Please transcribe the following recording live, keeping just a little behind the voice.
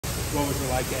What was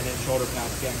it like getting in shoulder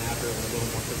pads, getting after it with a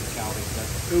little more physicality?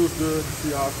 It was good to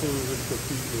see our team really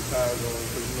compete with pads on,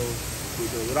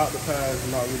 because without the pads,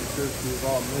 you're not really physical. It's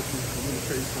all mental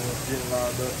communication, getting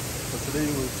lined up. But today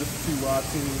was just to see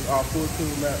our full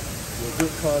team match with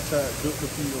good contact, good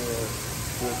competing,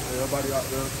 with everybody out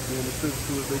there being as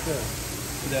physical as they can.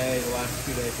 Today, the last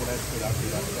 2 days, what has stood out to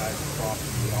you about the guys across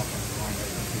the offensive line that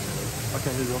you competed with? I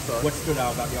can't hear you, I'm sorry. What stood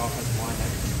out about the offensive line that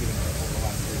you competed with over the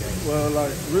last 3 days? Well,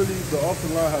 like, really, the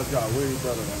offensive line has got way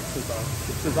better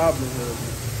since I've been here.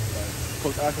 Like,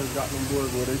 Coach Atkins got them boys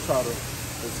where they try to,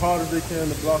 as hard as they can,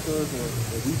 to block us, and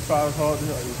we try as hard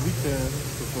as we can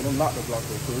for them not to block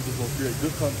us. So it's just going to create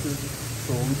good competition.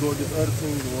 So when we go against other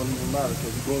teams, it won't even matter,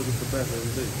 because we go against the best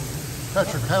every day.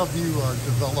 Patrick, how have you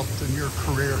developed in your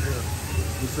career here?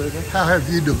 You say again? How have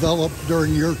you developed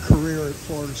during your career at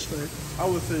Florida State? I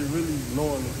would say really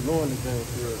knowing the game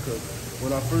for real, because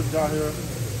when I first got here,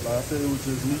 like I said, it was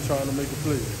just me trying to make a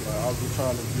play. Like I was just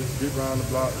trying to get around the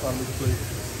block, trying to make a play.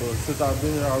 But since I've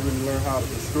been here, I really learned how to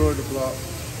destroy the block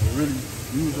and really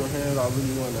use your hands. I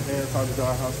really learned the hand type of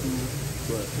guy high school.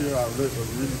 But here I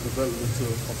really developed into,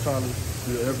 I'm trying to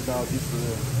be an every down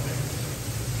defensive end.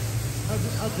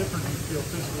 How different do you feel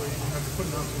physically after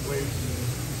putting on some weight?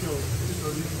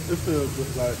 It feels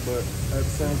good, like, but at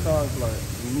the same time, like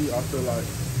me, I feel like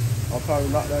I'm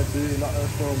probably not that big, not that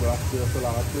strong, but I still feel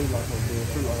like I play like I'm being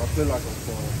free, like I play like I'm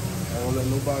strong. I don't let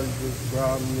nobody just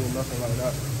grab me or nothing like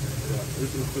that. Yeah, it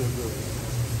feels good.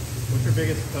 What's your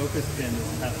biggest focus in this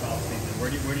past offseason?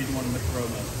 Where do you want to throw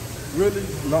most? Really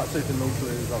not taking no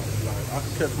plays off. Like I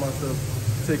can catch myself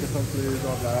taking some plays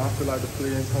off. Like I feel like the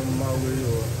play ain't coming my way,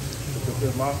 or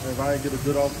if I ain't get a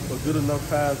good enough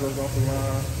pass rush off the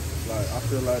line, like I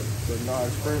feel like, but now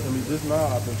just now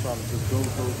I've been trying to just go.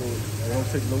 I don't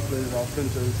take no plays, and I'll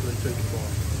finish every play, take it for.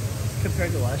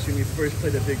 Compared to last year when you first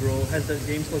played a big role, has the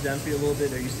game slowed down for you a little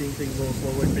bit? Are you seeing things a little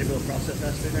slower and able to process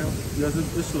faster now? Yes, it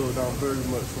slowed down very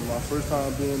much from my first time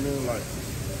being in. Like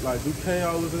Duquesne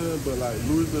I was in, but like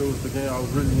Louisville was the game I was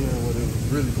really in when it was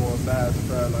really going fast.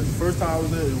 Like the first time I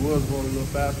was in, it was going a little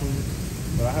fast for me.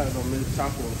 But I had no missed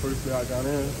tackle on the first play I got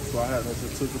in, so I had to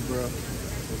just took a breath,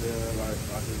 and then like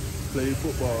I just played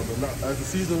football. But as the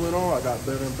season went on, I got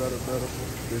better and better.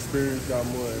 The experience got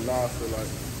more, and now I feel like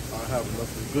I have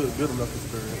good enough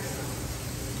experience.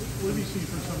 What do you see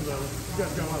from some of you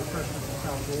guys got a lot of freshmen from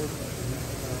South Florida,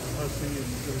 Hussey and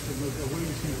Joseph. What do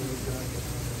you see from those guys?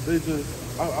 They just,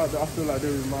 I feel like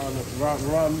they remind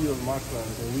me of my class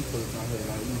when we first got here.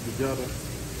 Like we together.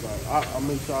 Like I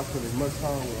make sure I spend as much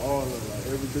time with all of them.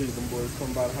 Like every day, them boys come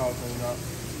by the house and hang out.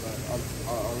 Like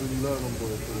I really love them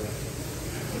boys for that.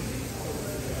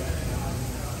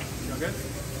 You good?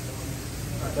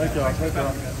 Thank y'all. Thank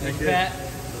y'all. Thank you, Pat.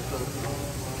 All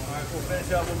right, we'll finish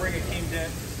up. We'll bring a team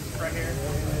in right here.